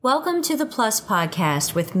Welcome to the Plus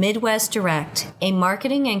Podcast with Midwest Direct, a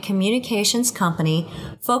marketing and communications company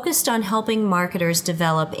focused on helping marketers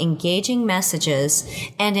develop engaging messages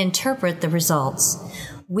and interpret the results.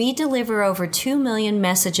 We deliver over 2 million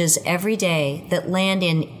messages every day that land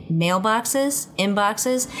in mailboxes,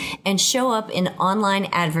 inboxes, and show up in online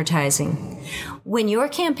advertising. When your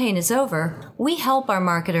campaign is over, we help our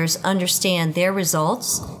marketers understand their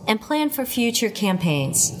results and plan for future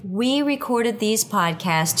campaigns. We recorded these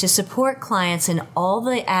podcasts to support clients in all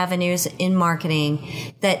the avenues in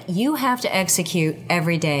marketing that you have to execute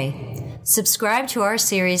every day. Subscribe to our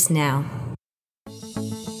series now.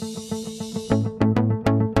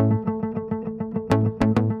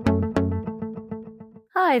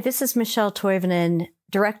 Hi, this is Michelle Toivonen,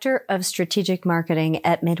 Director of Strategic Marketing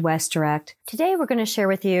at Midwest Direct. Today, we're going to share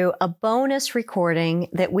with you a bonus recording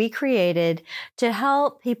that we created to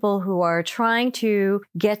help people who are trying to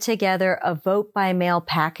get together a vote by mail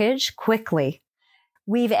package quickly.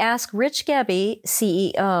 We've asked Rich Gebbie,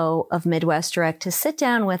 CEO of Midwest Direct, to sit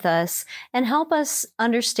down with us and help us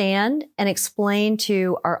understand and explain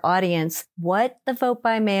to our audience what the vote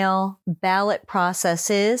by mail ballot process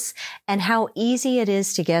is and how easy it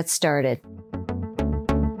is to get started.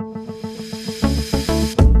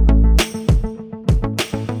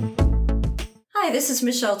 Hi, this is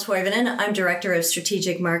Michelle Toivonen. I'm Director of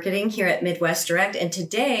Strategic Marketing here at Midwest Direct, and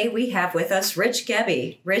today we have with us Rich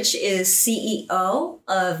Gebbie. Rich is CEO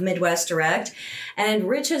of Midwest Direct, and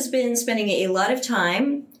Rich has been spending a lot of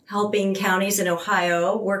time helping counties in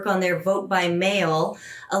Ohio work on their vote by mail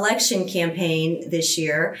election campaign this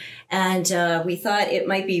year, and we thought it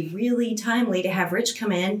might be really timely to have Rich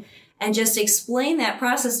come in and just explain that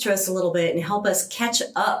process to us a little bit and help us catch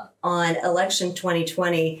up on election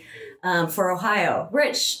 2020 for Ohio.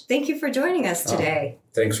 Rich, thank you for joining us today.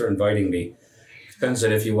 Thanks for inviting me. Depends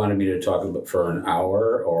on if you wanted me to talk about for an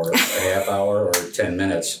hour or a half hour or 10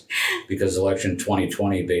 minutes, because election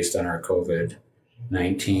 2020, based on our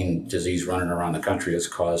COVID-19 disease running around the country, has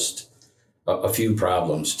caused a few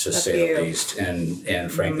problems, to say the least.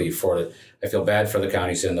 And frankly, I feel bad for the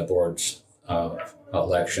counties and the boards of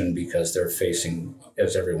election because they're facing,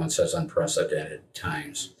 as everyone says, unprecedented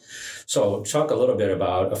times. So talk a little bit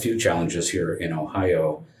about a few challenges here in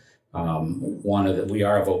Ohio. We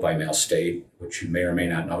are a vote by mail state, which you may or may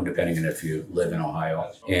not know, depending on if you live in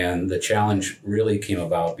Ohio. And the challenge really came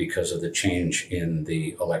about because of the change in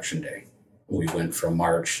the election day. We went from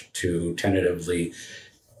March to tentatively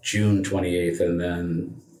June 28th, and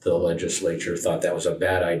then the legislature thought that was a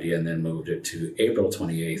bad idea and then moved it to April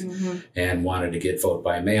 28th and wanted to get vote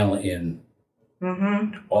by mail in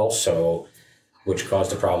also, which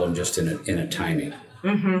caused a problem just in a timing.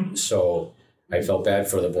 So I felt bad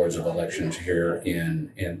for the boards of elections here and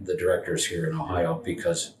the directors here in Ohio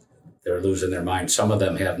because they're losing their mind. Some of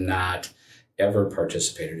them have not ever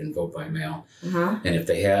participated in vote by mail. And if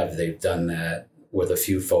they have, they've done that with a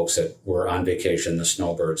few folks that were on vacation, the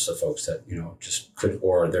snowbirds, the folks that, just could,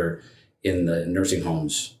 or they're in the nursing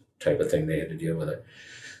homes type of thing. They had to deal with it.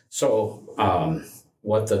 So,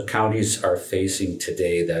 what the counties are facing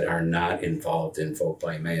today that are not involved in vote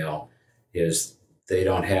by mail is they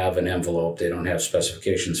don't have an envelope. They don't have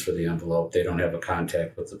specifications for the envelope. They don't have a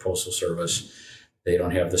contact with the Postal Service. They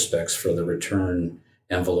don't have the specs for the return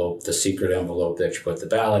envelope, the secret envelope that you put the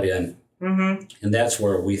ballot in. And that's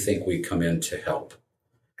where we think we come in to help.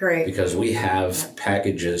 Great. Because we have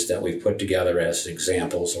packages that we've put together as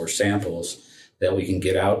examples or samples that we can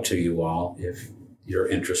get out to you all if you're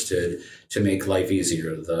interested, to make life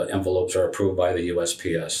easier. The envelopes are approved by the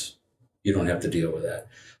USPS. You don't have to deal with that.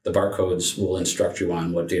 The barcodes will instruct you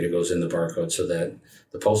on what data goes in the barcode so that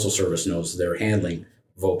the Postal Service knows they're handling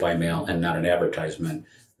vote by mail and not an advertisement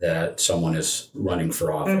that someone is running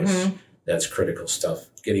for office. That's critical stuff.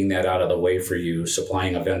 Getting that out of the way for you,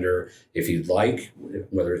 supplying a vendor, if you'd like,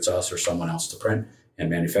 whether it's us or someone else, to print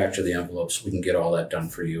and manufacture the envelopes, we can get all that done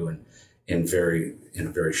for you in a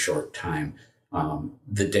very short time.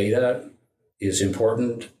 The data is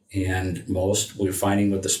important, and we're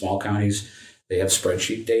finding with the small counties, they have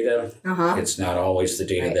spreadsheet data. It's not always the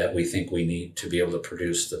data that we think we need to be able to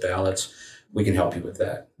produce the ballots. We can help you with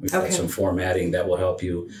that. We've got some formatting that will help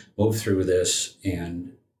you move through this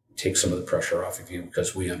and take some of the pressure off of you,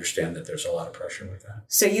 because we understand that there's a lot of pressure with that.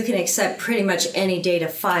 So you can accept pretty much any data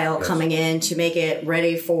file coming in to make it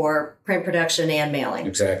ready for print production and mailing.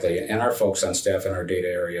 Exactly. And our folks on staff in our data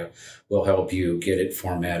area will help you get it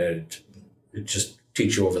formatted, just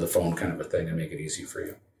teach you over the phone kind of a thing and make it easy for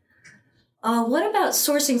you. What about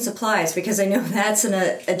sourcing supplies? Because I know that's an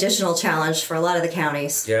additional challenge for a lot of the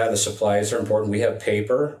counties. Yeah, the supplies are important. We have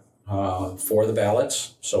paper. for the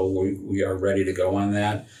ballots. So we are ready to go on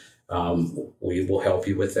that. We will help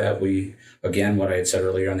you with that. Again, what I had said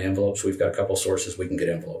earlier on the envelopes, we've got a couple sources we can get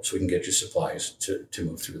envelopes. We can get you supplies to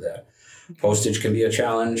move through that. Postage can be a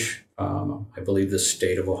challenge. I believe the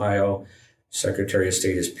state of Ohio Secretary of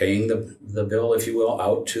State is paying the bill, if you will,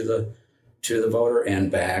 out to the voter and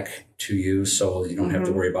back to you. So you don't have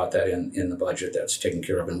to worry about that in the budget. That's taken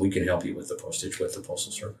care of. And we can help you with the postage with the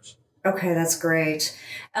Postal Service. Okay, that's great.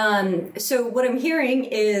 So what I'm hearing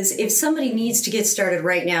is if somebody needs to get started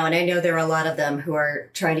right now, and I know there are a lot of them who are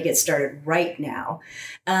trying to get started right now,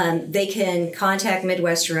 they can contact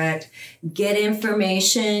Midwest Direct, get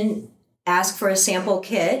information, ask for a sample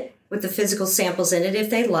kit with the physical samples in it if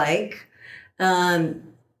they like,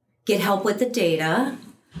 get help with the data.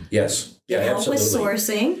 Yes. Yeah, help absolutely. with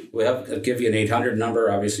sourcing. I'll give you an 800 number.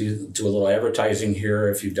 Obviously, do a little advertising here.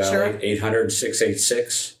 If you dial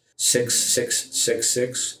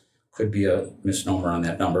 800-686-6666, could be a misnomer on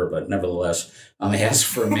that number, but nevertheless, ask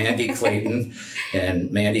for Mandy Clayton, and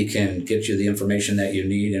Mandy can get you the information that you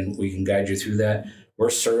need, and we can guide you through that. We're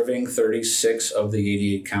serving 36 of the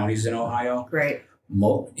 88 counties in Ohio. Great.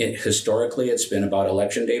 Historically, it's been about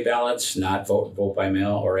election day ballots, not vote by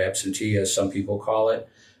mail or absentee, as some people call it.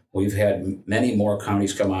 We've had many more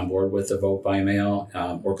counties come on board with the vote by mail.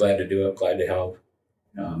 We're glad to do it, glad to help.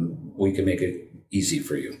 We can make it easy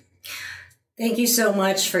for you. Thank you so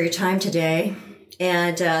much for your time today.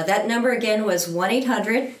 And that number again was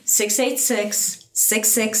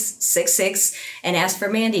 1-800-686-6666, and ask for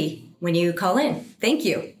Mandy when you call in. Thank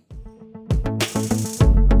you.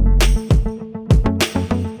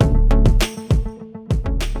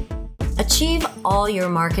 Achieve all your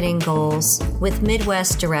marketing goals with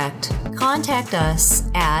Midwest Direct. Contact us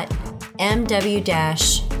at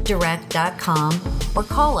mw-direct.com or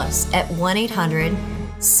call us at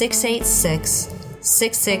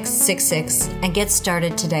 1-800-686-6666 and get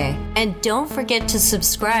started today. And don't forget to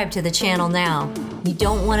subscribe to the channel now. You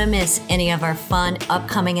don't want to miss any of our fun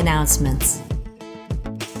upcoming announcements.